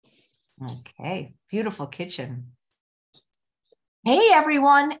Okay, beautiful kitchen. Hey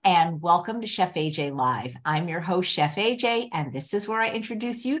everyone, and welcome to Chef AJ Live. I'm your host, Chef AJ, and this is where I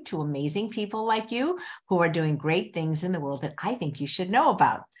introduce you to amazing people like you who are doing great things in the world that I think you should know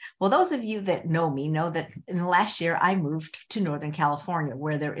about. Well, those of you that know me know that in the last year, I moved to Northern California,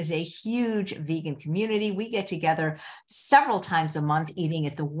 where there is a huge vegan community. We get together several times a month eating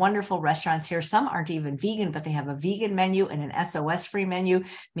at the wonderful restaurants here. Some aren't even vegan, but they have a vegan menu and an SOS-free menu,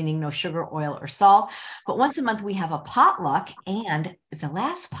 meaning no sugar, oil, or salt. But once a month, we have a potluck, and at the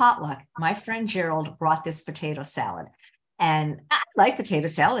last potluck, my friend Gerald brought this potato salad. And I like potato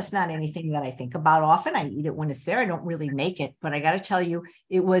salad. It's not anything that I think about often. I eat it when it's there. I don't really make it, but I got to tell you,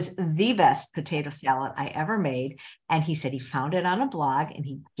 it was the best potato salad I ever made. And he said he found it on a blog and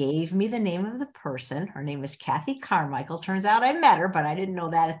he gave me the name of the person. Her name is Kathy Carmichael. Turns out I met her, but I didn't know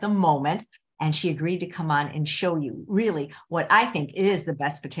that at the moment. And she agreed to come on and show you really what I think is the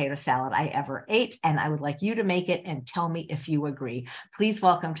best potato salad I ever ate. And I would like you to make it and tell me if you agree. Please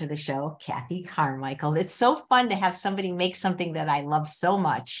welcome to the show, Kathy Carmichael. It's so fun to have somebody make something that I love so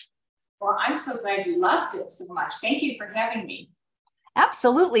much. Well, I'm so glad you loved it so much. Thank you for having me.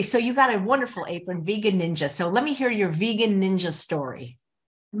 Absolutely. So you got a wonderful apron, Vegan Ninja. So let me hear your Vegan Ninja story.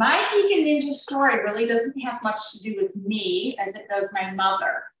 My Vegan Ninja story really doesn't have much to do with me as it does my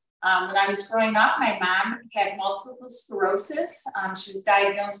mother. When I was growing up, my mom had multiple sclerosis. She was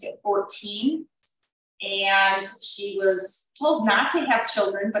diagnosed at 14, and she was told not to have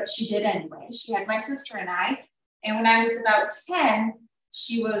children, but she did anyway. She had my sister and I. And when I was about 10,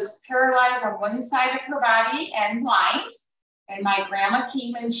 she was paralyzed on one side of her body and blind. And my grandma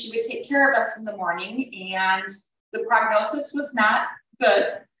came and she would take care of us in the morning, and the prognosis was not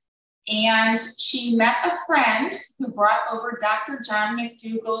good. And she met a friend who brought over Dr. John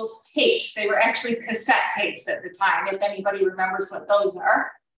McDougall's tapes. They were actually cassette tapes at the time, if anybody remembers what those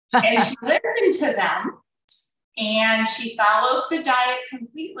are. And she listened to them, and she followed the diet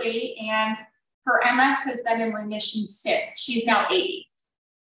completely, and her MS has been in remission since. She's now 80.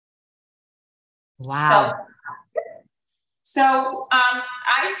 Wow. So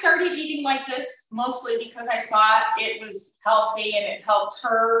I started eating like this mostly because I saw it was healthy and it helped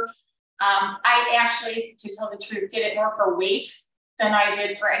her. I actually, to tell the truth, did it more for weight than I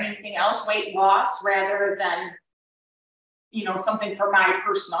did for anything else, weight loss rather than, something for my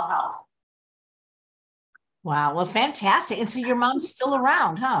personal health. Wow. Well, fantastic. And so your mom's still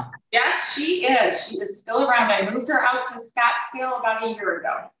around, huh? Yes, she is. She is still around. I moved her out to Scottsdale about a year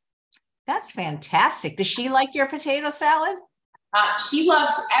ago. That's fantastic. Does she like your potato salad? She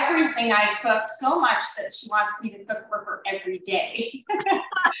loves everything I cook so much that she wants me to cook for her every day.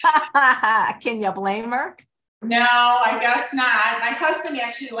 Can you blame her? No, I guess not. My husband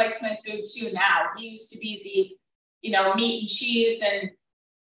actually likes my food too now. He used to be the, meat and cheese and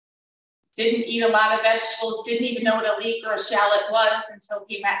didn't eat a lot of vegetables, didn't even know what a leek or a shallot was until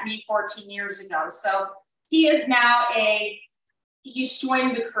he met me 14 years ago. So he is now he's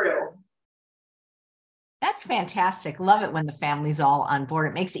joined the crew. That's fantastic. Love it when the family's all on board.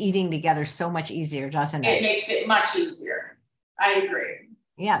 It makes eating together so much easier, doesn't it? It makes it much easier. I agree.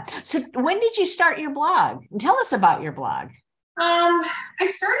 Yeah. So when did you start your blog? Tell us about your blog. I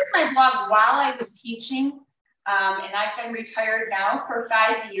started my blog while I was teaching, and I've been retired now for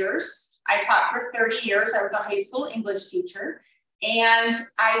 5 years. I taught for 30 years. I was a high school English teacher, and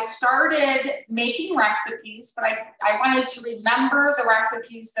I started making recipes, but I wanted to remember the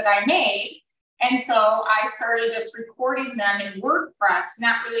recipes that I made. And so I started just recording them in WordPress,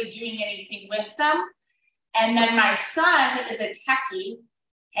 not really doing anything with them. And then my son is a techie,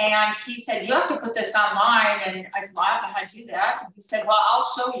 and he said, you have to put this online. And I said, well, I don't know how to do that. And he said, well, I'll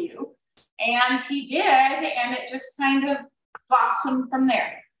show you. And he did, and it just kind of blossomed from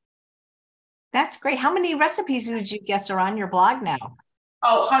there. That's great. How many recipes would you guess are on your blog now?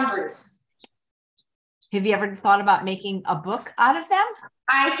 Oh, hundreds. Have you ever thought about making a book out of them?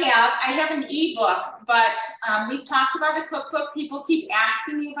 I have an ebook, but we've talked about a cookbook. People keep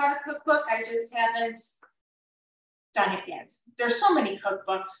asking me about a cookbook. I just haven't done it yet. There's so many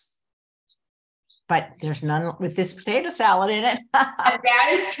cookbooks. But there's none with this potato salad in it. And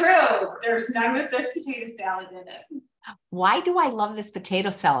that is true. There's none with this potato salad in it. Why do I love this potato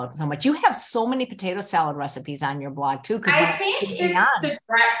salad so much? You have so many potato salad recipes on your blog too. I think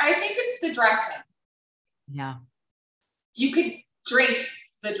it's the dressing. Yeah. You could drink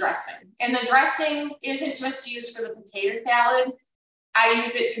the dressing. And the dressing isn't just used for the potato salad. I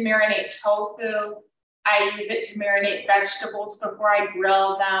use it to marinate tofu. I use it to marinate vegetables before I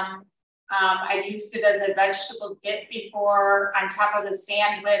grill them. I've used it as a vegetable dip before on top of the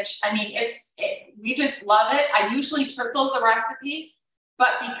sandwich. I mean, we just love it. I usually triple the recipe,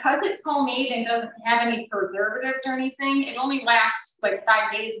 but because it's homemade and doesn't have any preservatives or anything, it only lasts like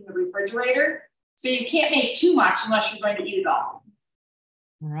 5 days in the refrigerator. So you can't make too much unless you're going to eat it all.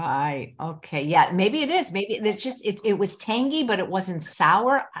 Right. Okay. Yeah. Maybe it is. Maybe it's just, it was tangy, but it wasn't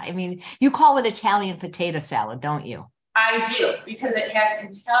sour. I mean, you call it Italian potato salad, don't you? I do, because it has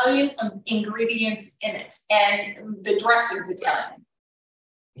Italian ingredients in it, and the dressing's Italian.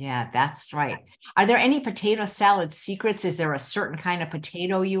 Yeah, that's right. Are there any potato salad secrets? Is there a certain kind of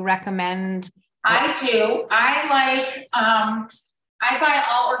potato you recommend? I do. I buy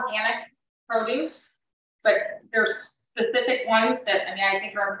all organic produce, but there's specific ones that, I mean, I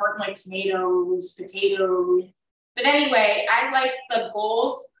think are important, like tomatoes, potatoes. But anyway, I like the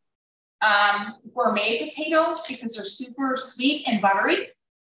gold gourmet potatoes because they're super sweet and buttery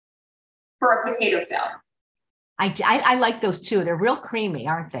for a potato salad. I like those too. They're real creamy,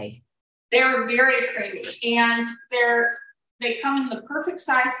 aren't they? They're very creamy, and they come in the perfect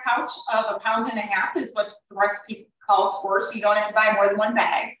size pouch of 1.5 pounds is what the recipe calls for. So you don't have to buy more than one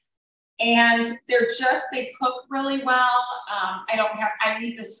bag. And they cook really well. I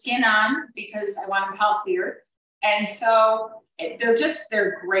leave the skin on because I want them healthier. And so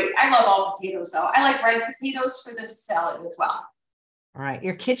they're great. I love all potatoes though. I like red potatoes for this salad as well. All right.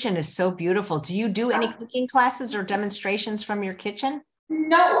 Your kitchen is so beautiful. Do you do any cooking classes or demonstrations from your kitchen?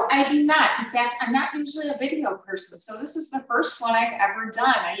 No, I do not. In fact, I'm not usually a video person. So this is the first one I've ever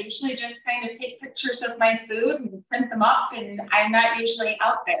done. I usually just kind of take pictures of my food and print them up, and I'm not usually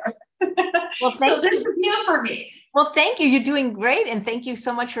out there. Well, so this is new for me. Well, thank you. You're doing great. And thank you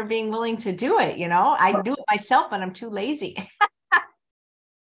so much for being willing to do it. You know, I do it myself, but I'm too lazy.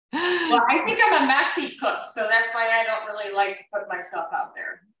 Well, I think I'm a messy cook, so that's why I don't really like to put myself out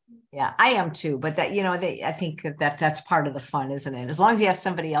there. Yeah, I am too. But that, I think that's part of the fun, isn't it? As long as you have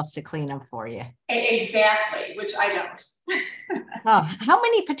somebody else to clean up for you. Exactly, which I don't. How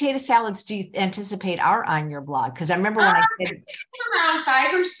many potato salads do you anticipate are on your blog? Because I remember when I said around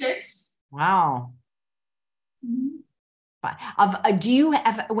 5 or 6. Wow. Mm-hmm. Do you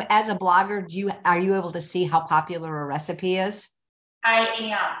have, as a blogger, are you able to see how popular a recipe is? I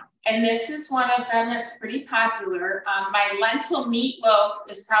am. And this is one of them that's pretty popular. My lentil meatloaf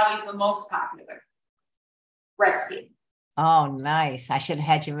is probably the most popular recipe. Oh, nice. I should have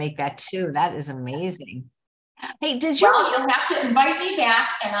had you make that too. That is amazing. Hey, you'll have to invite me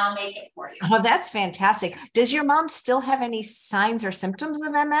back and I'll make it for you. Oh, that's fantastic. Does your mom still have any signs or symptoms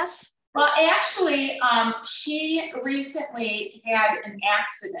of MS? Well, actually, she recently had an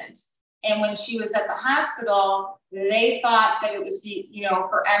accident. And when she was at the hospital, they thought that it was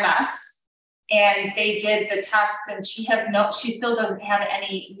her MS, and they did the tests, and she still doesn't have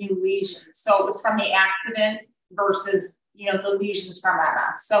any new lesions. So it was from the accident versus, the lesions from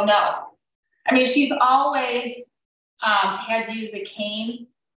MS. So no, I mean, she's always had to use a cane,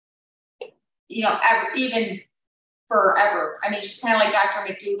 even forever. I mean, she's kind of like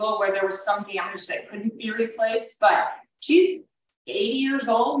Dr. McDougall, where there was some damage that couldn't be replaced, but she's 80 years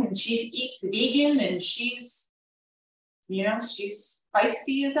old and she eats vegan, and she's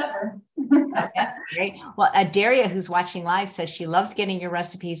feisty as ever. That's great. Well, Daria, who's watching live, says she loves getting your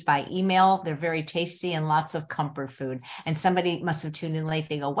recipes by email. They're very tasty and lots of comfort food. And somebody must have tuned in late.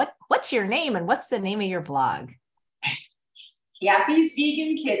 They go, what's your name and what's the name of your blog? Kathy's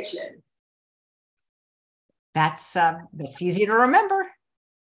Vegan Kitchen. That's easy to remember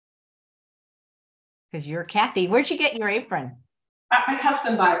because you're Kathy. Where'd you get your apron? My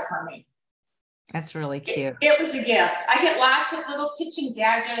husband bought it for me. That's really cute. It was a gift. I get lots of little kitchen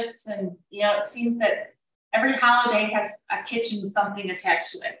gadgets, and it seems that every holiday has a kitchen something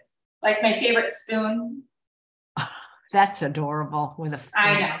attached to it. Like my favorite spoon. That's adorable.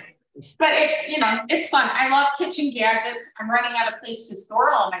 I know. But it's fun. I love kitchen gadgets. I'm running out of place to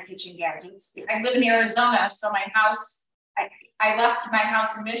store all my kitchen gadgets. I live in Arizona, so my house, I left my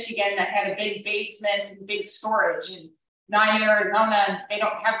house in Michigan that had a big basement and big storage, and now I'm in Arizona and they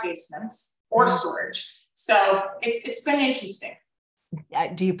don't have basements or storage. So it's been interesting.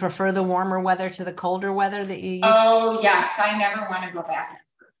 Do you prefer the warmer weather to the colder weather that you use? Oh, yes. I never want to go back.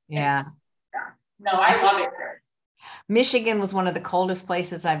 Yeah. No, I love it here. Michigan was one of the coldest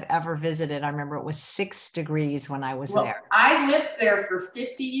places I've ever visited. I remember it was 6 degrees when I was there. I lived there for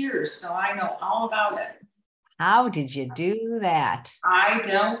 50 years, so I know all about it. How did you do that? I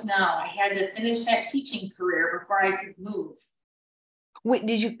don't know. I had to finish that teaching career before I could move.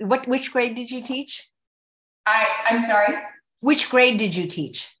 Which grade did you teach? I'm sorry? Which grade did you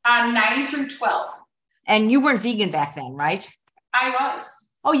teach? 9 through 12. And you weren't vegan back then, right? I was.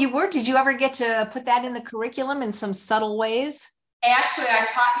 Oh, you were? Did you ever get to put that in the curriculum in some subtle ways? Actually, I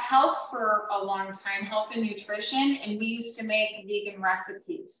taught health for a long time, health and nutrition, and we used to make vegan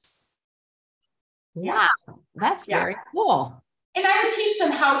recipes. Wow, that's Yeah. very cool. And I would teach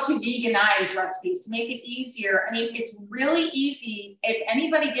them how to veganize recipes to make it easier. I mean, it's really easy. If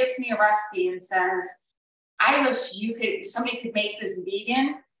anybody gives me a recipe and says, I wish somebody could make this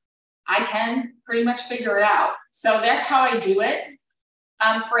vegan, I can pretty much figure it out. So that's how I do it.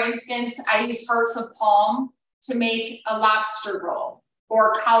 For instance, I use hearts of palm to make a lobster roll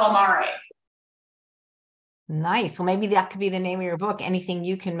or calamari. Nice. Well, maybe that could be the name of your book. Anything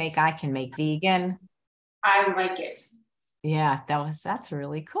you can make, I can make vegan. I like it. Yeah, that's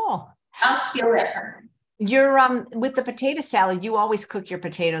really cool. I'll steal it. You're with the potato salad, you always cook your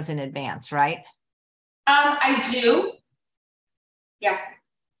potatoes in advance, right? I do. Yes.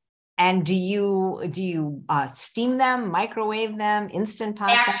 And do you steam them, microwave them, instant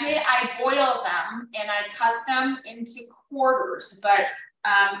pot? Actually, I boil them and I cut them into quarters, but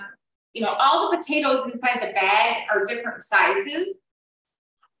all the potatoes inside the bag are different sizes.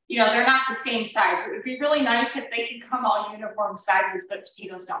 They're not the same size. It would be really nice if they could come all uniform sizes, but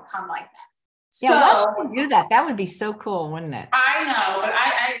potatoes don't come like that. Yeah, why would you do that? That would be so cool, wouldn't it? I know, but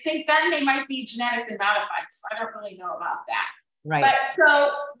I think then they might be genetically modified, so I don't really know about that. Right. But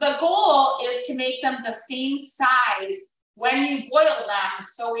so the goal is to make them the same size when you boil them,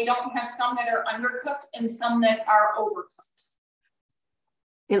 so we don't have some that are undercooked and some that are overcooked.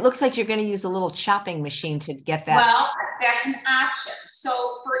 It looks like you're going to use a little chopping machine to get that. Well, that's an option.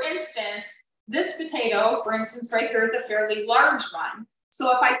 So for instance, this potato, for instance, right here is a fairly large one. So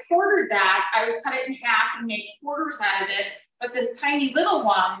if I quartered that, I would cut it in half and make quarters out of it. But this tiny little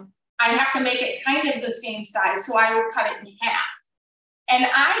one, I have to make it kind of the same size. So I would cut it in half. And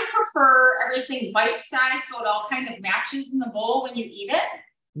I prefer everything bite-sized so it all kind of matches in the bowl when you eat it.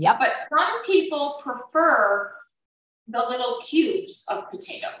 Yep. But some people prefer the little cubes of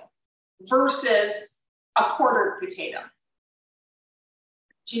potato versus a quartered potato.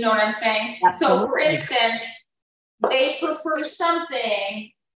 Do you know what I'm saying? Absolutely. So for instance, they prefer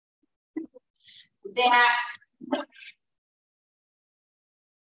something that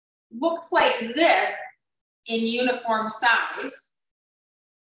looks like this in uniform size.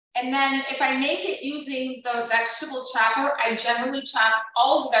 And then if I make it using the vegetable chopper, I generally chop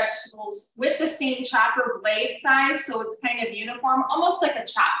all the vegetables with the same chopper blade size. So it's kind of uniform, almost like a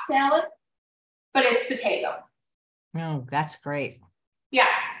chopped salad, but it's potato. Oh, that's great. Yeah.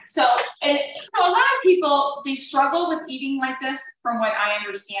 So, and a lot of people, they struggle with eating like this from what I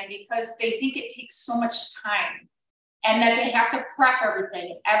understand, because they think it takes so much time and that they have to prep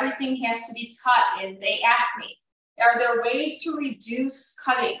everything. Everything has to be cut. And they ask me, are there ways to reduce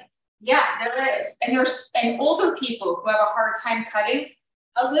cutting? Yeah, there is. And older people who have a hard time cutting,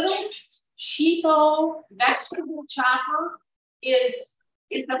 a little cheapo vegetable chopper is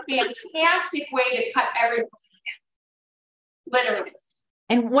a fantastic way to cut everything. Literally.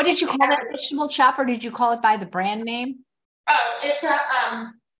 And what did you call that vegetable chopper? Did you call it by the brand name? Oh, it's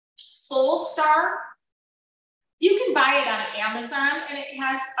a Full Star. You can buy it on Amazon, and it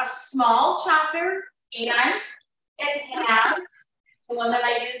has a small chopper, and it has the one that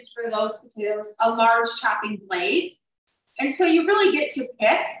I used for those potatoes, a large chopping blade. And so you really get to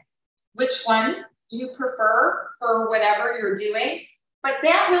pick which one you prefer for whatever you're doing. But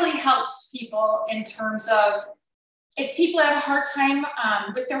that really helps people in terms of if people have a hard time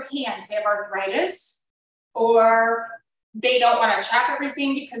with their hands, they have arthritis, or they don't want to chop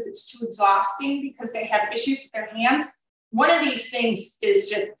everything because it's too exhausting because they have issues with their hands. One of these things is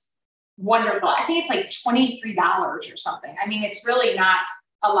just wonderful. I think it's like $23 or something. I mean, it's really not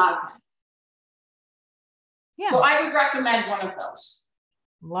a lot of money. Yeah. So I would recommend one of those.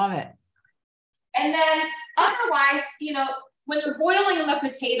 Love it. And then otherwise, when you're boiling the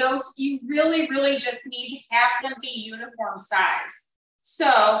potatoes, you really, really just need to have them be uniform size. So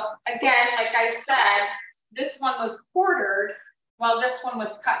again, like I said, this one was quartered while this one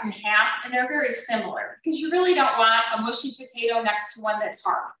was cut in half, and they're very similar because you really don't want a mushy potato next to one that's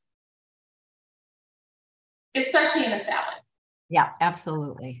hard, especially in a salad. Yeah,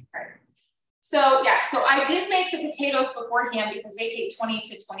 absolutely. Right. So yeah, so I did make the potatoes beforehand because they take 20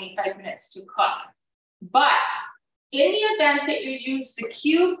 to 25 minutes to cook. But in the event that you use the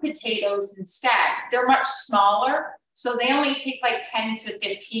cube potatoes instead, they're much smaller, so they only take like 10 to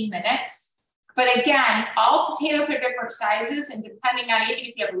 15 minutes. But again, all potatoes are different sizes, and depending on even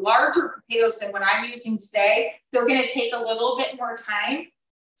if you have larger potatoes than what I'm using today, they're going to take a little bit more time.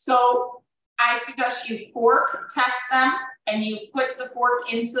 So I suggest you fork test them, and you put the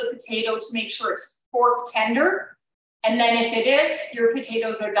fork into the potato to make sure it's fork tender. And then if it is, your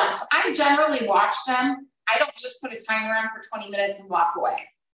potatoes are done. So I generally watch them. I don't just put a timer on for 20 minutes and walk away.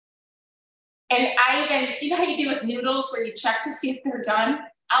 And I even, you know how you do with noodles where you check to see if they're done?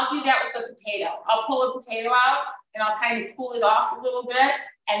 I'll do that with a potato. I'll pull a potato out and I'll kind of cool it off a little bit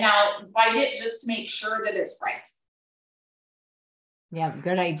and I'll bite it just to make sure that it's right. Yeah,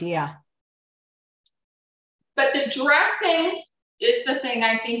 good idea. But the dressing is the thing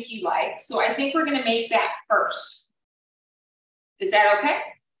I think you like. So I think we're going to make that first. Is that okay?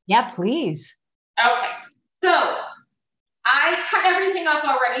 Yeah, please. Okay. So I cut everything up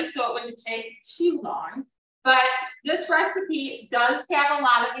already, so it wouldn't take too long. But this recipe does have a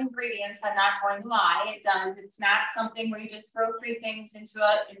lot of ingredients. I'm not going to lie. It does. It's not something where you just throw 3 things into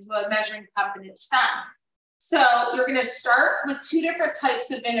a measuring cup and it's done. So you're going to start with 2 different types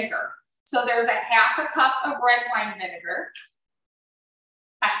of vinegar. So there's a 1/2 cup of red wine vinegar,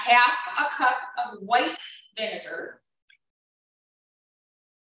 a 1/2 cup of white vinegar,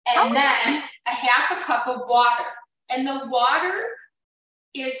 and then a 1/2 cup of water. And the water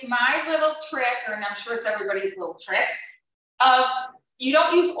is my little trick, and I'm sure it's everybody's little trick, of you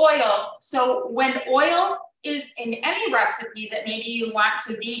don't use oil. So when oil is in any recipe that maybe you want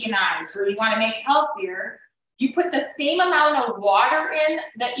to veganize or you want to make healthier, you put the same amount of water in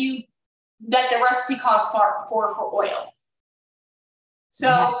that the recipe calls for oil.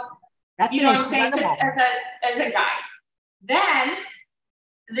 So that's you know what I'm saying, as a guide. Then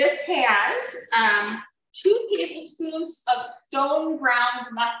this has 2 tablespoons of stone ground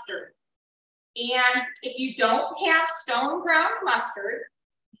mustard. And if you don't have stone ground mustard,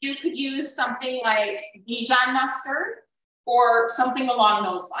 you could use something like Dijon mustard or something along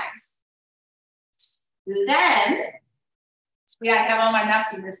those lines. Then, yeah, I have all my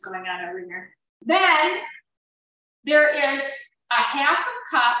messiness going on over here. Then there is a 1/2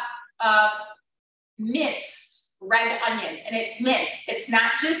 cup of minced red onion, and it's minced. It's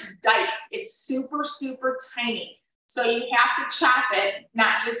not just diced. It's super, super tiny. So you have to chop it,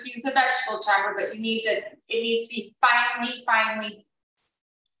 not just use a vegetable chopper, but it needs to be finely, finely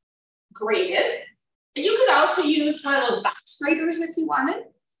grated. And you could also use one of those box graters if you wanted.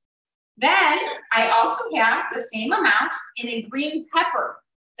 Then I also have the same amount in a green pepper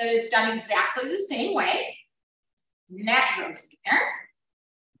that is done exactly the same way. And that goes in there.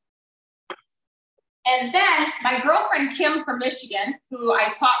 And then my girlfriend Kim from Michigan, who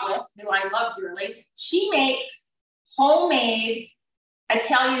I taught with, who I love dearly, she makes homemade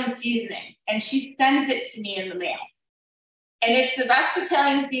Italian seasoning, and she sends it to me in the mail. And it's the best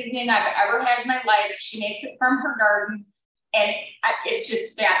Italian seasoning I've ever had in my life. She makes it from her garden, and it's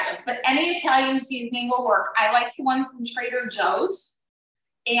just fabulous. But any Italian seasoning will work. I like the one from Trader Joe's,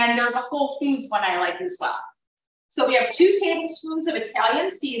 and there's a Whole Foods one I like as well. So we have 2 tablespoons of Italian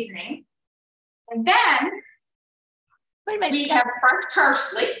seasoning. And then we have fresh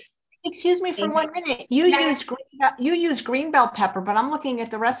parsley. Excuse me for 1 minute. You use green bell pepper, but I'm looking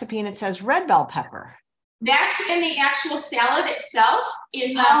at the recipe and it says red bell pepper. That's in the actual salad itself.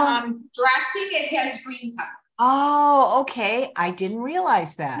 In the dressing, it has green pepper. Oh, okay. I didn't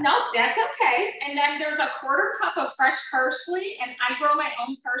realize that. No, that's okay. And then there's a 1/4 cup of fresh parsley, and I grow my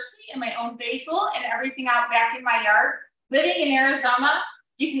own parsley and my own basil and everything out back in my yard. Living in Arizona,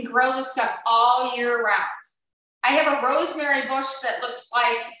 you can grow this stuff all year round. I have a rosemary bush that looks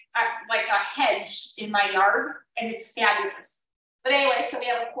like a hedge in my yard, and it's fabulous. But anyway, so we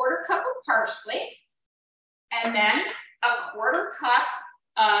have a 1/4 cup of parsley, and then a 1/4 cup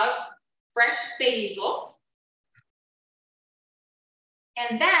of fresh basil.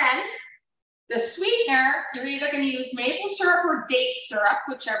 And then the sweetener, you're either going to use maple syrup or date syrup,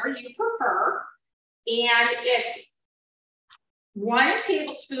 whichever you prefer. And it's 1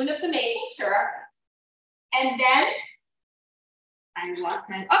 tablespoon of the maple syrup. And then, I lost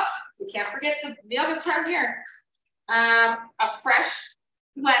my, we can't forget the other part here. A fresh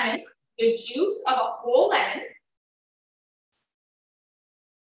lemon, the juice of a whole lemon.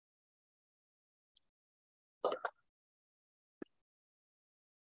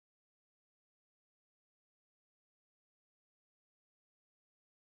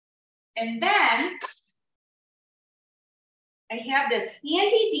 And then I have this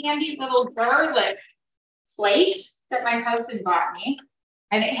handy dandy little garlic plate that my husband bought me.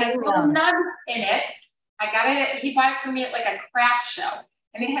 And it has little nugs in it. I got it, he bought it for me at like a craft show.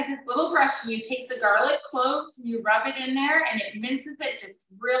 And it has this little brush, and you take the garlic cloves and you rub it in there, and it minces it just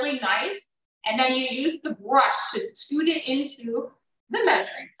really nice. And then you use the brush to scoot it into the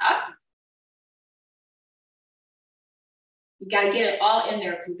measuring cup. You got to get it all in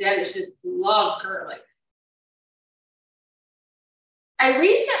there because that is just love garlic. I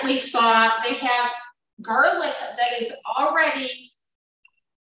recently saw they have garlic that is already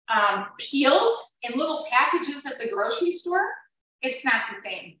peeled in little packages at the grocery store, it's not the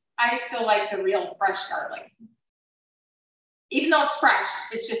same. I still like the real fresh garlic. Even though it's fresh,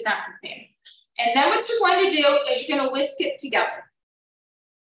 it's just not the same. And then what you're going to do is you're going to whisk it together.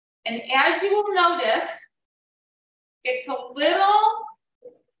 And as you will notice, it's a little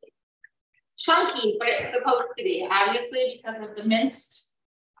chunky, but it's supposed to be, obviously, because of the minced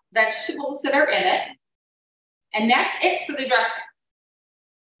vegetables that are in it. And that's it for the dressing.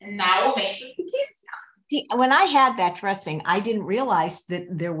 And now we'll make the potato salad. See, when I had that dressing, I didn't realize that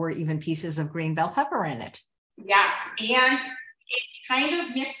there were even pieces of green bell pepper in it. Yes, and it kind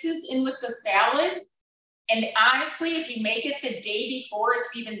of mixes in with the salad. And honestly, if you make it the day before,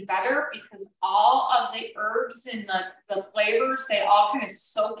 it's even better because all of the herbs and the flavors, they all kind of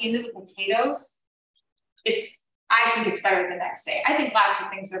soak into the potatoes. I think it's better the next day. I think lots of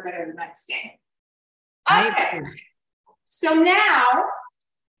things are better the next day. Okay, so now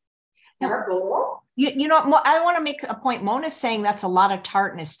our bowl. You know, I want to make a point. Mona's saying that's a lot of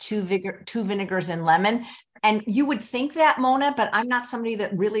tartness, two vinegars and lemon. And you would think that, Mona, but I'm not somebody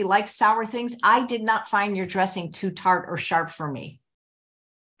that really likes sour things. I did not find your dressing too tart or sharp for me.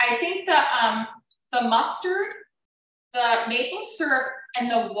 I think the mustard, the maple syrup, and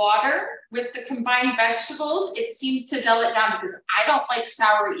the water with the combined vegetables, it seems to dull it down because I don't like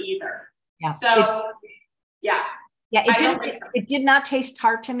sour either. Yeah. So, yeah. Yeah, it did not taste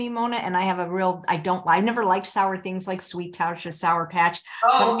tart to me, Mona, and I have I never liked sour things like Sweet Touch or Sour Patch.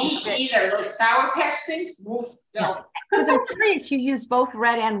 Oh, me either. Those Sour Patch things, no. Because I'm curious, you use both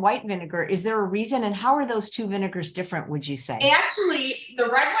red and white vinegar. Is there a reason, and how are those two vinegars different, would you say? Actually, the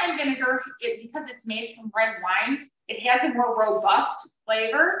red wine vinegar, because it's made from red wine, it has a more robust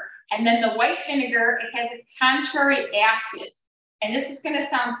flavor, and then the white vinegar, it has a contrary acid. And this is going to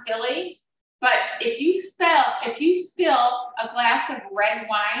sound silly, but if you spill a glass of red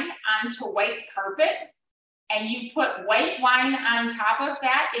wine onto white carpet and you put white wine on top of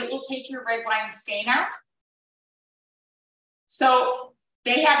that, it will take your red wine stain out. So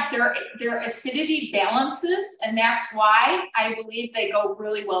they have their acidity balances, and that's why I believe they go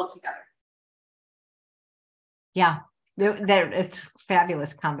really well together. Yeah, it's a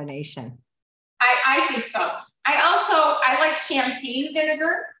fabulous combination. I think so. I like champagne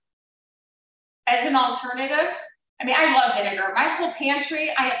vinegar as an alternative. I mean, I love vinegar. My whole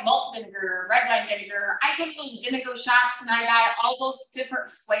pantry, I have malt vinegar, red wine vinegar. I go to those vinegar shops and I buy all those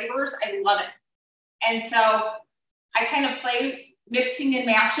different flavors. I love it. And so I kind of play mixing and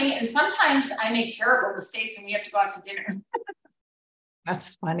matching. And sometimes I make terrible mistakes and we have to go out to dinner.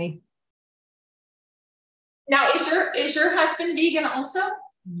 That's funny. Now, is your husband vegan also?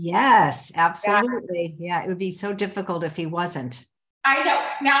 Yes, absolutely. Yeah, it would be so difficult if he wasn't. I know.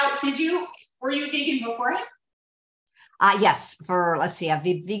 Now, were you vegan beforehand? Yes, let's see, I've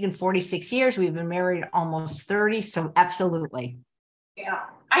been vegan 46 years. We've been married almost 30. So absolutely. Yeah.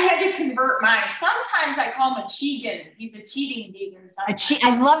 I had to convert mine. Sometimes I call him a cheegan. He's a cheating vegan.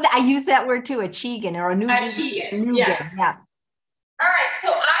 I love that. I use that word too, a cheegan or a new cheegan. Yes. Yeah. All right.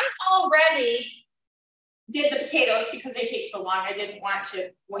 So I already did the potatoes because they take so long. I didn't want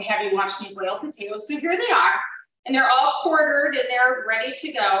to have you watch me boil potatoes. So here they are. And they're all quartered and they're ready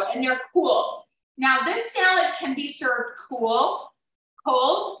to go. And they're cool. Now, this salad can be served cool,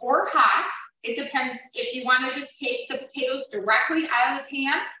 cold, or hot. It depends if you want to just take the potatoes directly out of the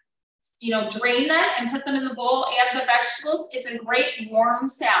pan, drain them and put them in the bowl, add the vegetables. It's a great warm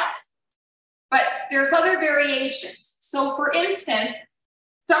salad. But there's other variations. So for instance,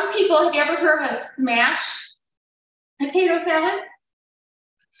 some people, have you ever heard of a smashed potato salad?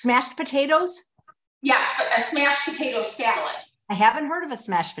 Smashed potatoes? Yes, but a smashed potato salad. I haven't heard of a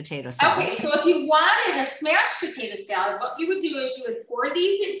smashed potato salad. Okay, so if you wanted a smashed potato salad, what you would do is you would pour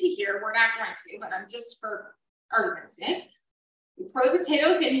these into here. We're not going to, but I'm just for argument's sake. You pour the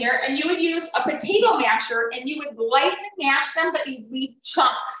potatoes in here, and you would use a potato masher, and you would lightly mash them, but you leave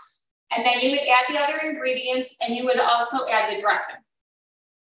chunks. And then you would add the other ingredients, and you would also add the dressing.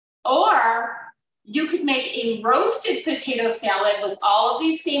 Or you could make a roasted potato salad with all of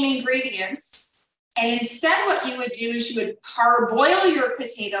these same ingredients. And instead, what you would do is you would parboil your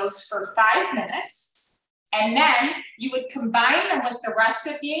potatoes for 5 minutes. And then you would combine them with the rest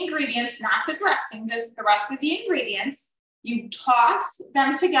of the ingredients, not the dressing, just the rest of the ingredients. You toss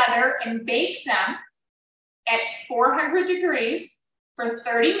them together and bake them at 400 degrees for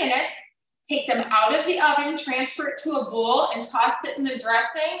 30 minutes. Take them out of the oven, transfer it to a bowl, and toss it in the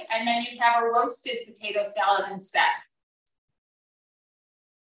dressing. And then you have a roasted potato salad instead.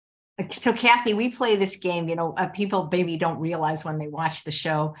 So Kathy, we play this game, people maybe don't realize when they watch the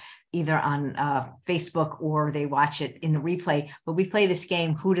show, either on Facebook or they watch it in the replay, but we play this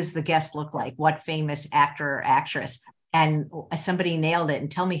game. Who does the guest look like? What famous actor or actress? And somebody nailed it.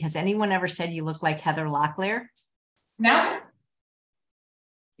 And tell me, has anyone ever said you look like Heather Locklear? No.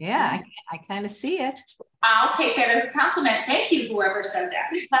 Yeah, I kind of see it. I'll take that as a compliment. Thank you, whoever said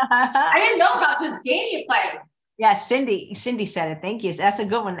that. I didn't know about this game you played. Yeah, Cindy said it. Thank you. That's a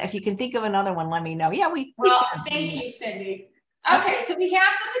good one. If you can think of another one, let me know. Yeah, thank you, Cindy. Okay, so we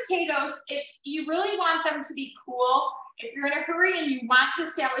have the potatoes. If you really want them to be cool, if you're in a hurry and you want the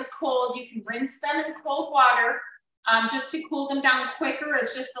salad cold, you can rinse them in cold water just to cool them down quicker.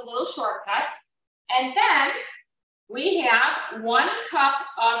 It's just a little shortcut. And then we have 1 cup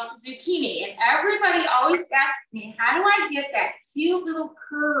of zucchini. And everybody always asks me, how do I get that cute little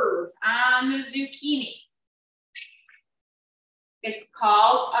curve on the zucchini? It's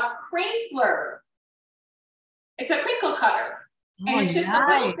called a crinkler. It's a crinkle cutter. And it's just a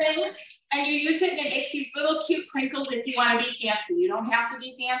little thing, and you use it and it makes these little cute crinkles if you want to be fancy. You don't have to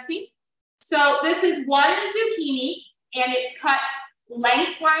be fancy. So this is 1 zucchini, and it's cut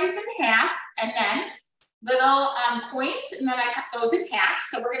lengthwise in half, and then little points, and then I cut those in half.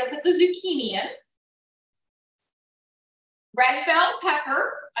 So we're going to put the zucchini in. Red bell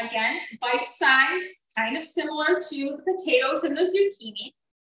pepper, again, bite size, kind of similar to the potatoes and the zucchini.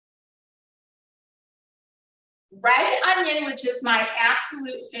 Red onion, which is my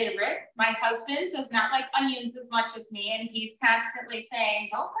absolute favorite. My husband does not like onions as much as me, and he's constantly saying,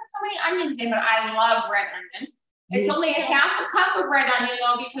 don't put so many onions in, but I love red onion. It's only a half a cup of red onion,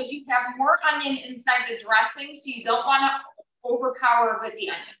 though, because you have more onion inside the dressing, so you don't want to overpower with the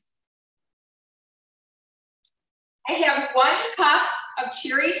onion. I have 1 cup of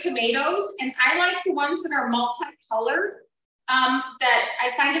cherry tomatoes, and I like the ones that are multicolored that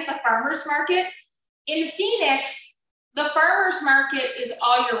I find at the farmer's market. In Phoenix, the farmer's market is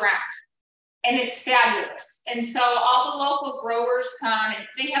all year round, and it's fabulous. And so all the local growers come, and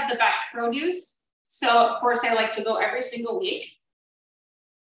they have the best produce. So of course I like to go every single week.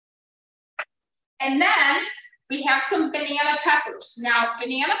 And then we have some banana peppers. Now,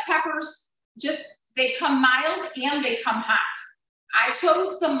 banana peppers, they come mild and they come hot. I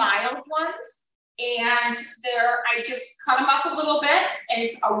chose the mild ones, and I just cut them up a little bit, and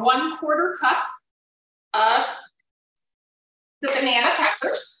it's a 1/4 cup of the banana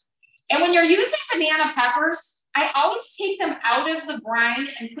peppers. And when you're using banana peppers, I always take them out of the brine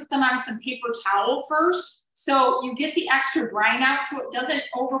and put them on some paper towel first, so you get the extra brine out so it doesn't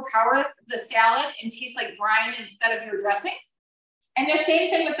overpower the salad and taste like brine instead of your dressing. And the same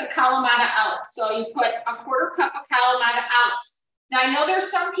thing with the Kalamata olives. So you put a 1/4 cup of Kalamata olives. Now I know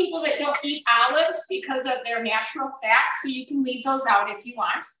there's some people that don't eat olives because of their natural fat, so you can leave those out if you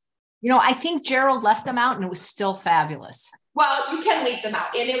want. I think Gerald left them out and it was still fabulous. Well, you can leave them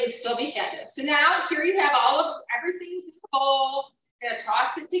out and it would still be fabulous. So now here you have everything's in the bowl. You're gonna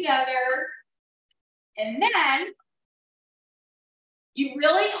toss it together. And then you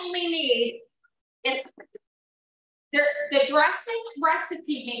really only need, the dressing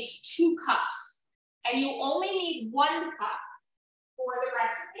recipe makes 2 cups, and you only need 1 cup for the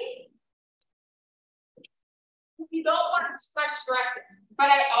recipe. You don't want too much dressing, but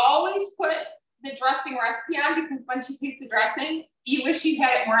I always put the dressing recipe on, because once you taste the dressing, you wish you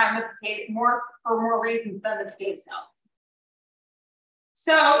had it more on the potato, for more reasons than the potato salad.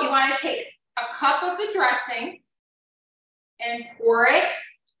 So you want to take a cup of the dressing and pour it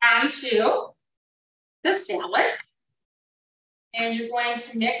onto the salad, and you're going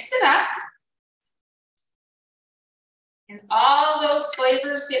to mix it up, and all those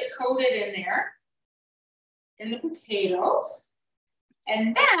flavors get coated in there, in the potatoes.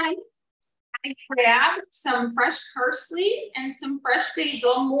 And then I grab some fresh parsley and some fresh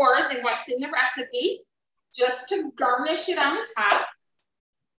basil, more than what's in the recipe, just to garnish it on the top.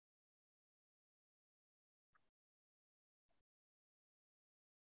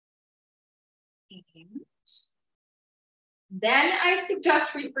 And then I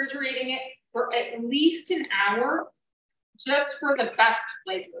suggest refrigerating it for at least an hour, just for the best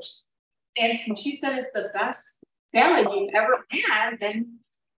flavors. And when she said it's the best salad you've ever had, then.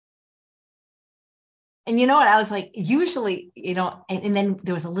 And you know what? I was like, usually, and then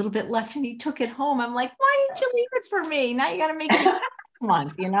there was a little bit left and he took it home. I'm like, why didn't you leave it for me? Now you got to make it next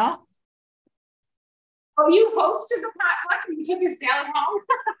month, Oh, you hosted the potluck and you took his salad home?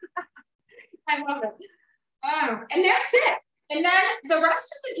 I love it. And that's it. And then the rest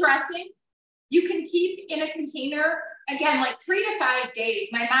of the dressing, you can keep in a container, again, like 3 to 5 days.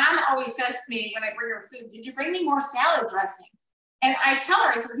 My mom always says to me when I bring her food, did you bring me more salad dressing? And I tell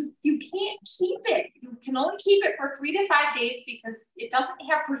her, I said, you can't keep it. You can only keep it for 3 to 5 days because it doesn't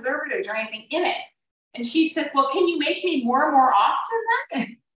have preservatives or anything in it. And she said, well, can you make me more and more often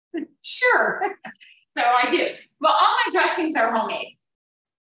then? Sure. So I do. Well, all my dressings are homemade.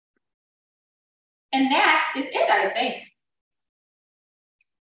 And that is it, I think.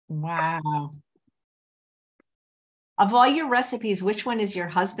 Wow. Of all your recipes, which one is your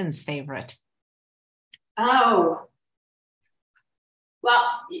husband's favorite? Oh, well,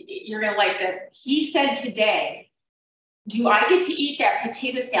 you're going to like this. He said today, do I get to eat that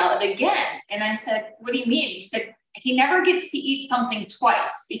potato salad again? And I said, what do you mean? He said, he never gets to eat something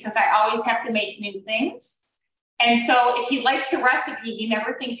twice because I always have to make new things. And so if he likes a recipe, he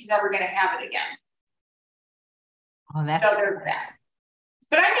never thinks he's ever going to have it again. Oh, that's so there's that.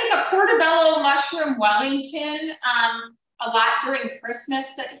 But I make a portobello mushroom Wellington a lot during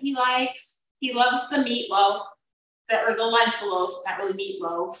Christmas that he likes. He loves the meatloaf, or the lentil loaf. It's not really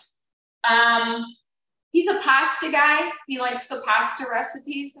meatloaf. He's a pasta guy. He likes the pasta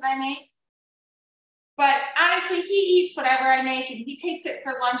recipes that I make. But honestly, he eats whatever I make, and he takes it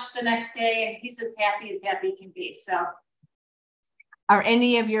for lunch the next day, and he's as happy can be. So, are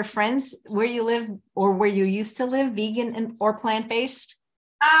any of your friends where you live or where you used to live vegan or plant-based?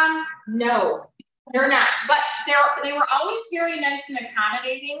 No, they're not. But they were always very nice and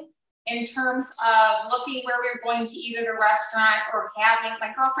accommodating in terms of looking where we were going to eat at a restaurant or having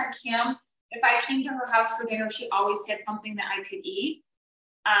my girlfriend Kim. If I came to her house for dinner, she always had something that I could eat.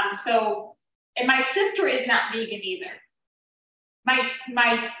 And my sister is not vegan either.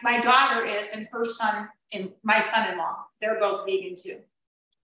 My daughter is, and her son and my son-in-law, they're both vegan too.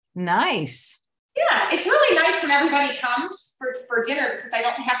 Nice. Yeah, it's really nice when everybody comes for dinner because I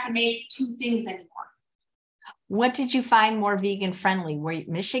don't have to make 2 things anymore. What did you find more vegan friendly? Were you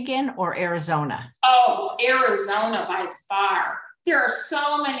Michigan or Arizona? Oh, Arizona by far. There are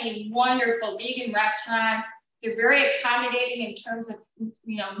so many wonderful vegan restaurants. They're very accommodating in terms of,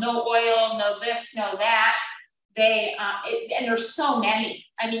 no oil, no this, no that. And there's so many.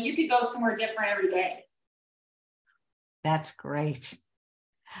 I mean, you could go somewhere different every day. That's great.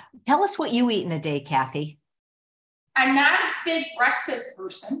 Tell us what you eat in a day, Kathy. I'm not a big breakfast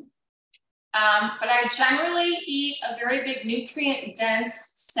person, but I generally eat a very big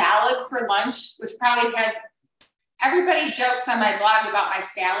nutrient-dense salad for lunch, which probably has, everybody jokes on my blog about my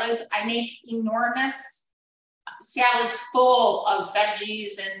salads. I make enormous salads full of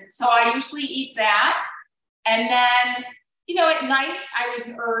veggies, and so I usually eat that. And then, at night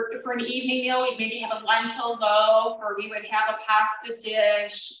or for an evening meal, we'd maybe have a lentil loaf, or we would have a pasta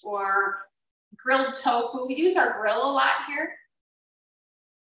dish or grilled tofu. We use our grill a lot here.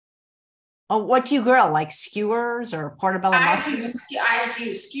 Oh, what do you grill? Like skewers or portobello mushroom? I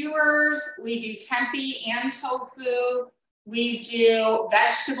do skewers. We do tempeh and tofu. We do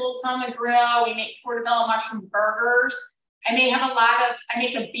vegetables on the grill. We make portobello mushroom burgers. I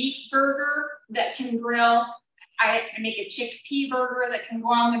make a beef burger that can grill. I make a chickpea burger that can go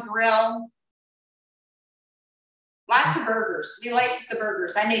on the grill. Lots of burgers. We like the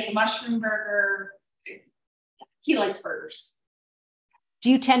burgers. I make a mushroom burger. He likes burgers. Do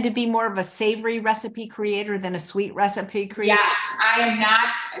you tend to be more of a savory recipe creator than a sweet recipe creator? Yes, I am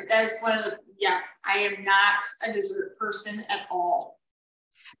not. I am not a dessert person at all.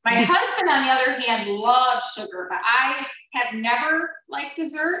 My husband, on the other hand, loves sugar, but I have never liked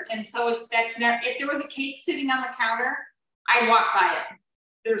dessert. And so if there was a cake sitting on the counter, I'd walk by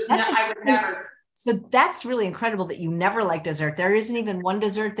it. I would never. So that's really incredible that you never like dessert. There isn't even one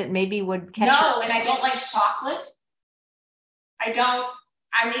dessert that maybe would catch No, and I don't like chocolate.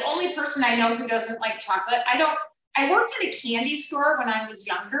 I'm the only person I know who doesn't like chocolate. I worked at a candy store when I was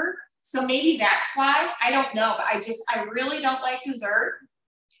younger, so maybe that's why. I don't know, but I really don't like dessert.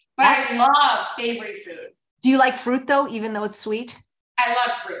 But I love savory food. Do you like fruit though, even though it's sweet? I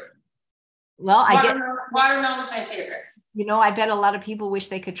love fruit. Well, watermelon's my favorite. I bet a lot of people wish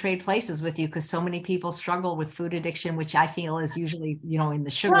they could trade places with you because so many people struggle with food addiction, which I feel is usually, in the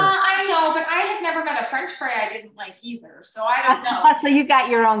sugar. Well, I know, but I have never met a French fry I didn't like either. So I don't know. So you got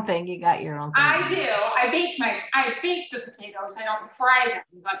your own thing. I do. I bake the potatoes. I don't fry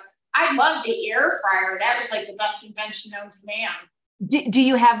them, but I love the air fryer. That was like the best invention known to man. Do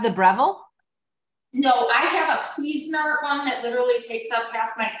you have the Breville? No, I have a Cuisinart one that literally takes up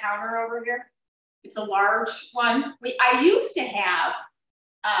half my counter over here. It's a large one. I used to have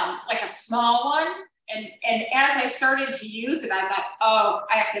like a small one, and as I started to use it, I thought, oh,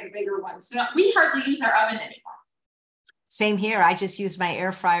 I have to have a bigger one. So we hardly use our oven anymore. Same here. I just use my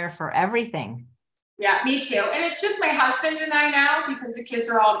air fryer for everything. Yeah, me too. And it's just my husband and I now because the kids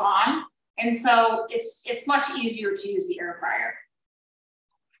are all gone, and so it's much easier to use the air fryer.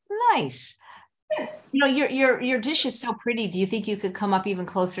 Nice. Yes. You know, your dish is so pretty. Do you think you could come up even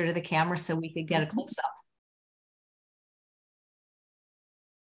closer to the camera so we could get a close up?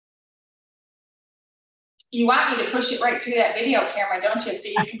 You want me to push it right through that video camera, don't you? So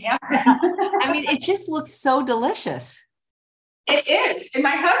you can have it. I mean, it just looks so delicious. It is. And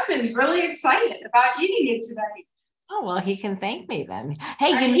my husband's really excited about eating it today. Oh, well, he can thank me then.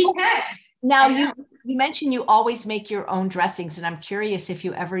 Hey, He can. now you mentioned you always make your own dressings, and I'm curious if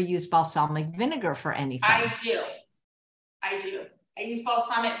you ever use balsamic vinegar for anything. I do. I use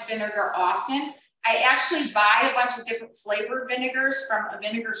balsamic vinegar often. I actually buy a bunch of different flavored vinegars from a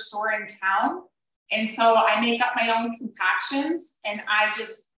vinegar store in town. And so I make up my own concoctions, and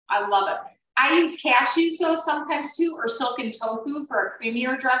I love it. I use cashews though sometimes too, or silken tofu for a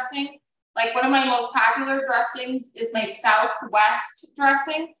creamier dressing. Like one of my most popular dressings is my Southwest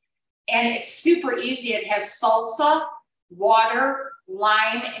dressing, and it's super easy. It has salsa, water,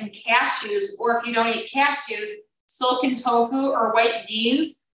 lime, and cashews, or if you don't eat cashews, silken tofu or white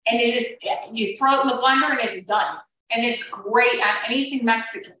beans, and you throw it in the blender and it's done. And it's great on anything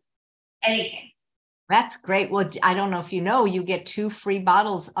Mexican, anything. That's great. Well, I don't know if you know, you get 2 free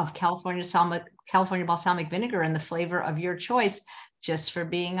bottles of California balsamic vinegar in the flavor of your choice just for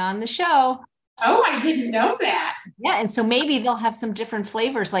being on the show. Oh, I didn't know that. Yeah, and so maybe they'll have some different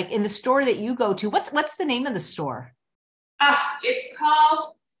flavors, like in the store that you go to. What's the name of the store?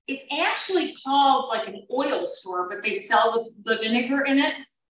 It's actually called like an oil store, but they sell the vinegar in it.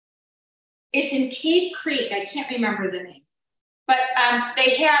 It's in Cave Creek. I can't remember the name, but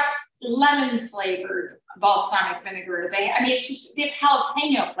they have lemon flavored balsamic vinegar. They have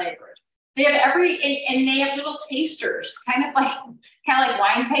jalapeno flavored. They have and they have little tasters, kind of like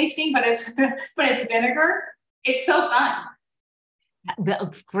wine tasting, but it's vinegar. It's so fun.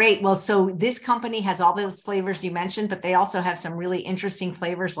 Great. Well, so this company has all those flavors you mentioned, but they also have some really interesting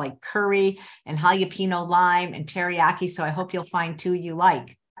flavors like curry and jalapeno lime and teriyaki. So I hope you'll find 2 you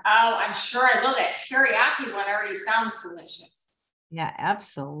like. Oh, I'm sure I will. That teriyaki one already sounds delicious. Yeah,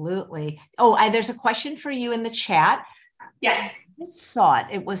 absolutely. Oh, there's a question for you in the chat. Yes. I saw it.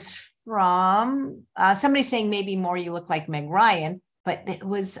 It was from somebody saying maybe more you look like Meg Ryan, but it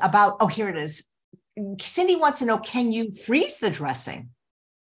was about, oh, here it is. Cindy wants to know, can you freeze the dressing?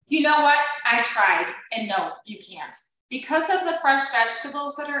 You know what? I tried, and no, you can't. Because of the fresh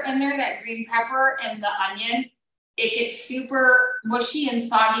vegetables that are in there, that green pepper and the onion, it gets super mushy and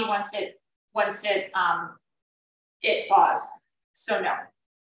soggy once it thaws. So no.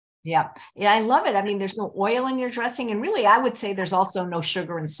 Yeah, I love it. I mean, there's no oil in your dressing, and really, I would say there's also no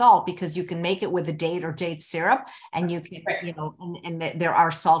sugar and salt because you can make it with a date or date syrup, and you can, you know, and there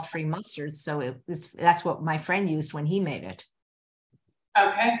are salt-free mustards. So that's what my friend used when he made it.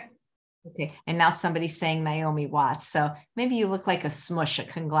 Okay. And now somebody's saying Naomi Watts. So maybe you look like a smush, a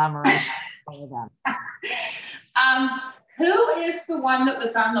conglomeration of them. Who is the one that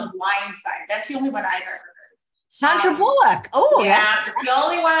was on The Blind Side? That's the only one I've ever heard. Sandra Bullock. Oh, yeah, it's the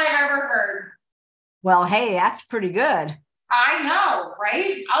only one I've ever heard. Well, hey, that's pretty good. I know,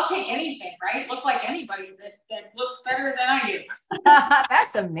 right? I'll take anything, right? Look like anybody that looks better than I do.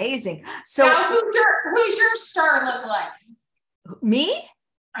 That's amazing. So now, who's your star look like? Me?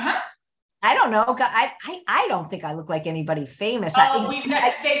 Uh-huh. I don't know. I don't think I look like anybody famous. Oh,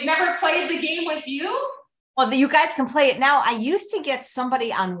 they've never played the game with you? Well, you guys can play it now. I used to get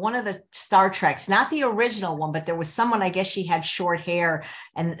somebody on one of the Star Treks, not the original one, but there was someone, I guess she had short hair,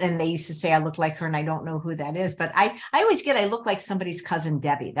 and they used to say I look like her, and I don't know who that is. But I always I look like somebody's cousin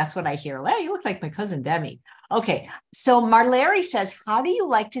Debbie. That's what I hear. Hey, you look like my cousin Debbie. Okay. So Marlary says, how do you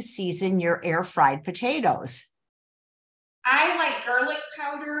like to season your air fried potatoes? I like garlic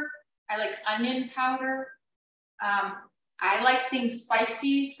powder. I like onion powder. I like things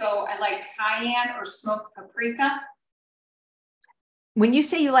spicy, so I like cayenne or smoked paprika. When you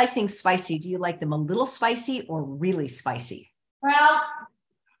say you like things spicy, do you like them a little spicy or really spicy? Well,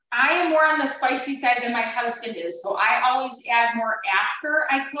 I am more on the spicy side than my husband is, so I always add more after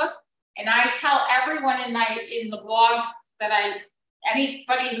I cook. And I tell everyone in the blog that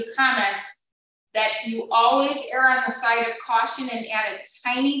anybody who comments that you always err on the side of caution and add a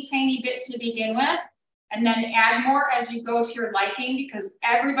tiny, tiny bit to begin with, and then add more as you go to your liking, because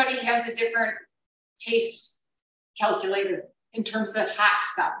everybody has a different taste calculator in terms of hot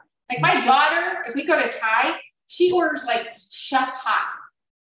stuff. Like my daughter, if we go to Thai, she orders like chef hot.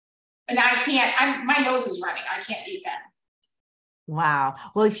 And I can't, my nose is running. I can't eat that. Wow.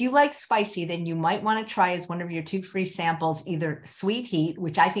 Well, if you like spicy, then you might want to try as one of your 2 free samples, either Sweet Heat,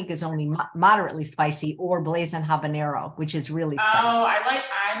 which I think is only moderately spicy, or Blazing Habanero, which is really spicy. Oh,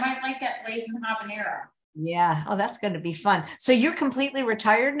 I might like that Blazing Habanero. Yeah. Oh, that's going to be fun. So you're completely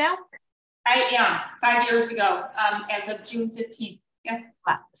retired now? I am 5 years ago, as of June 15th. Yes.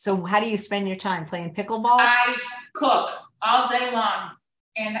 Wow. So how do you spend your time playing pickleball? I cook all day long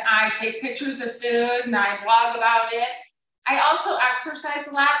and I take pictures of food and I blog about it. I also exercise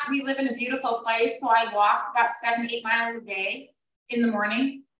a lot. We live in a beautiful place, so I walk about 7-8 miles a day in the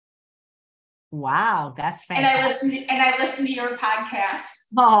morning. Wow, that's fantastic. And I listen to your podcast.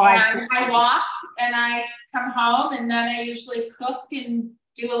 Oh, and I walk and I come home and then I usually cook and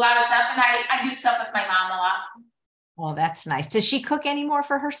do a lot of stuff. And I do stuff with my mom a lot. Oh, that's nice. Does she cook anymore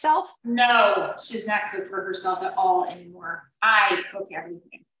for herself? No, she's not cooked for herself at all anymore. I cook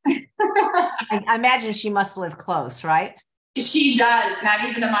everything. I imagine she must live close, right? She does, not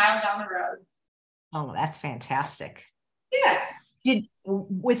even a mile down the road. Oh, that's fantastic. Yes.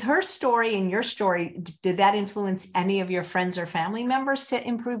 With her story and your story, did that influence any of your friends or family members to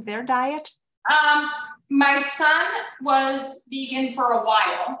improve their diet? My son was vegan for a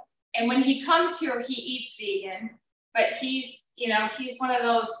while. And when he comes here, he eats vegan. But he's one of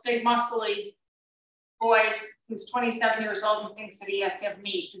those big muscly boys who's 27 years old and thinks that he has to have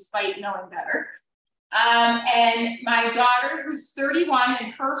meat despite knowing better. And my daughter, who's 31,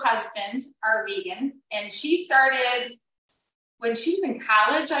 and her husband are vegan. And she started when she was in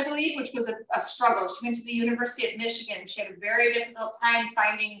college, I believe, which was a struggle. She went to the University of Michigan. She had a very difficult time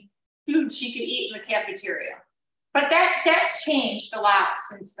finding food she could eat in the cafeteria. But that's changed a lot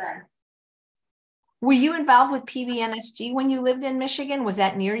since then. Were you involved with PBNSG when you lived in Michigan? Was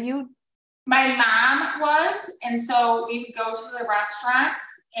that near you? My mom was, and so we would go to the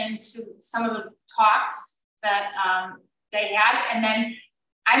restaurants and to some of the talks that they had. And then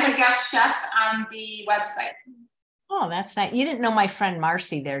I'm a guest chef on the website. Oh, that's nice. You didn't know my friend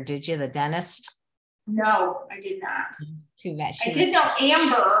Marcy there, did you? The dentist? No, I did not. Too bad. I did know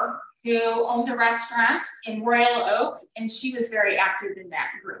Amber, who owned a restaurant in Royal Oak, and she was very active in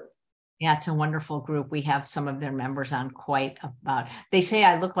that group. Yeah, it's a wonderful group. We have some of their members on quite about. They say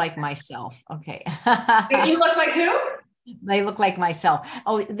I look like myself. Okay. You look like who? They look like myself.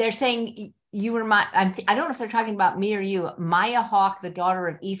 Oh, they're saying you were my. I don't know if they're talking about me or you. Maya Hawk, the daughter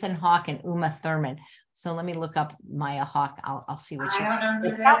of Ethan Hawke and Uma Thurman. So let me look up Maya Hawk. I'll see what you.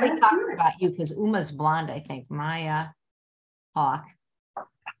 They're probably talking about you because Uma's blonde. I think Maya Hawk.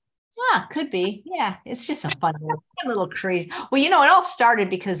 Yeah, could be. Yeah, it's just a fun little crazy. Well, it all started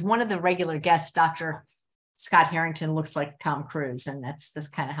because one of the regular guests, Dr. Scott Harrington, looks like Tom Cruise, and that's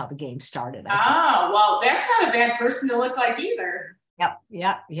kind of how the game started. Oh, well, that's not a bad person to look like either.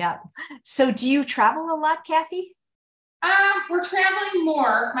 Yep. So do you travel a lot, Kathy? We're traveling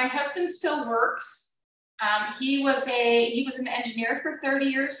more. My husband still works. He was an engineer for 30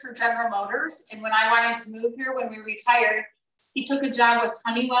 years for General Motors. And when I wanted to move here, when we retired, he took a job with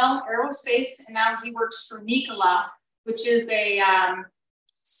Honeywell Aerospace, and now he works for Nikola, which is a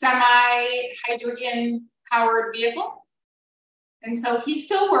semi-hydrogen powered vehicle. And so he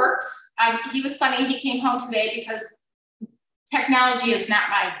still works. He was funny. He came home today because technology is not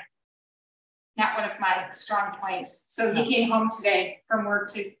one of my strong points. So he came home today from work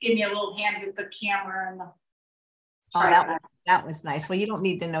to give me a little hand with the camera and the that was nice. Well, you don't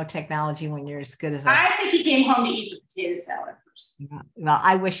need to know technology when you're as good as I think he came home to eat the potato salad first. Yeah. Well,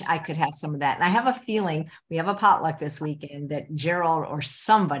 I wish I could have some of that. And I have a feeling we have a potluck this weekend that Gerald or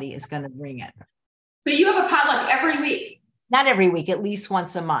somebody is going to bring it. So you have a potluck every week? Not every week, at least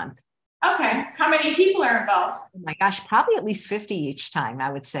once a month. Okay. How many people are involved? Oh my gosh, probably at least 50 each time,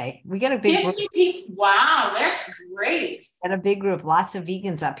 I would say. We get a big 50 people. Wow, that's great. Got a big group, lots of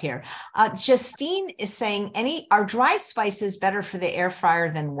vegans up here. Justine is saying, are dry spices better for the air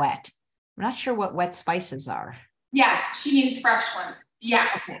fryer than wet? I'm not sure what wet spices are. Yes, she means fresh ones.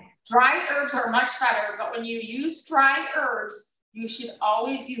 Yes. Okay. Dry herbs are much better, but when you use dry herbs, you should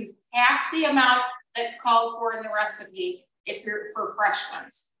always use half the amount that's called for in the recipe if you're for fresh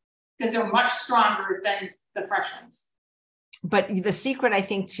ones, because they're much stronger than the fresh ones. But the secret, I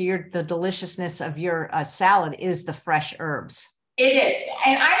think, to the deliciousness of your salad is the fresh herbs. It is.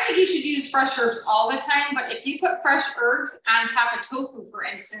 And I think you should use fresh herbs all the time. But if you put fresh herbs on top of tofu, for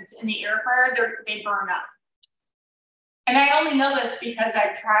instance, in the air fryer, they burn up. And I only know this because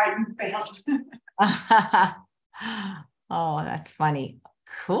I've tried and failed. Oh, that's funny.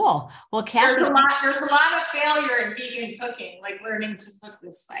 Cool. Well, Kathy, there's a lot of failure in vegan cooking, like learning to cook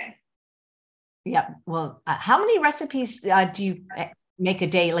this way. Yeah. Well, how many recipes do you make a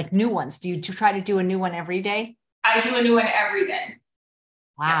day, like new ones? Do you try to do a new one every day? I do a new one every day.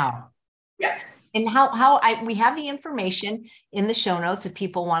 Wow. Yes. And we have the information in the show notes if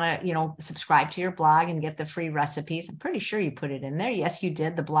people want to, subscribe to your blog and get the free recipes. I'm pretty sure you put it in there. Yes, you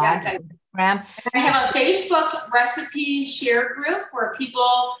did. The blog. Yes, I have a Facebook recipe share group where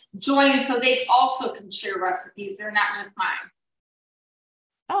people join so they also can share recipes. They're not just mine.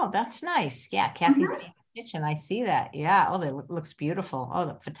 Oh, that's nice. Yeah, Kathy's kitchen. I see that. Yeah. Oh, that looks beautiful. Oh,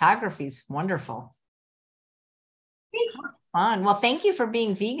 the photography is wonderful. Fun. Well, thank you for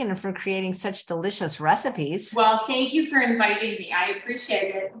being vegan and for creating such delicious recipes. Well, thank you for inviting me. I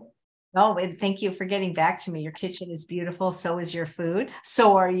appreciate it. Oh, and thank you for getting back to me. Your kitchen is beautiful. So is your food.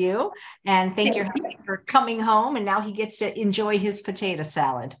 So are you. And thank your husband for coming home. And now he gets to enjoy his potato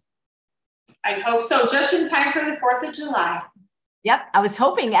salad. I hope so. Just in time for the 4th of July. Yep. I was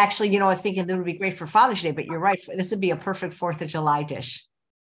hoping, actually, I was thinking that would be great for Father's Day, but you're right. This would be a perfect 4th of July dish.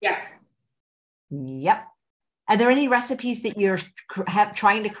 Yes. Yep. Are there any recipes that you're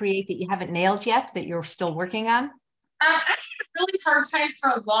trying to create that you haven't nailed yet, that you're still working on? I had a really hard time for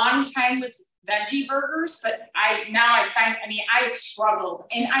a long time with veggie burgers, but I've struggled.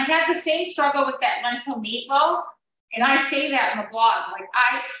 And I had the same struggle with that lentil meatloaf. And I say that in the blog,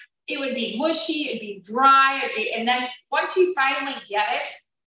 it would be mushy, it'd be dry, and then once you finally get it,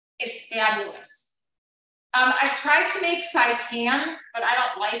 it's fabulous. I've tried to make seitan, but I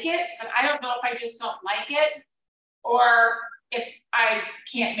don't like it. But I don't know if I just don't like it or if I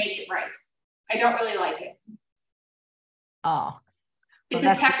can't make it right. I don't really like it. Oh. It's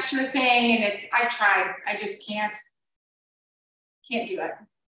a texture thing, and I've tried. I just can't do it.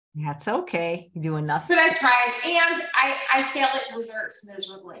 That's okay. You do enough. But I've tried, and I fail at desserts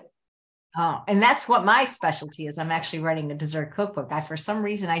miserably. Oh, and that's what my specialty is. I'm actually writing a dessert cookbook. For some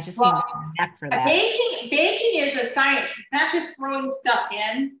reason, I just seem to be neck for that. Baking is a science. It's not just throwing stuff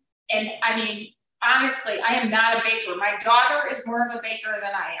in. And honestly, I am not a baker. My daughter is more of a baker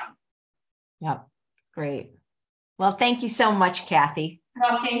than I am. Yep. Great. Well, thank you so much, Kathy.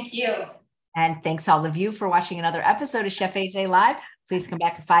 Well, thank you. And thanks all of you for watching another episode of Chef AJ Live. Please come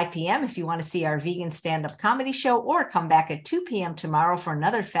back at 5 p.m. if you want to see our vegan stand-up comedy show, or come back at 2 p.m. tomorrow for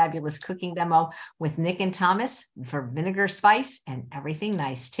another fabulous cooking demo with Nick and Thomas for vinegar, spice, and everything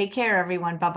nice. Take care, everyone. Bye-bye.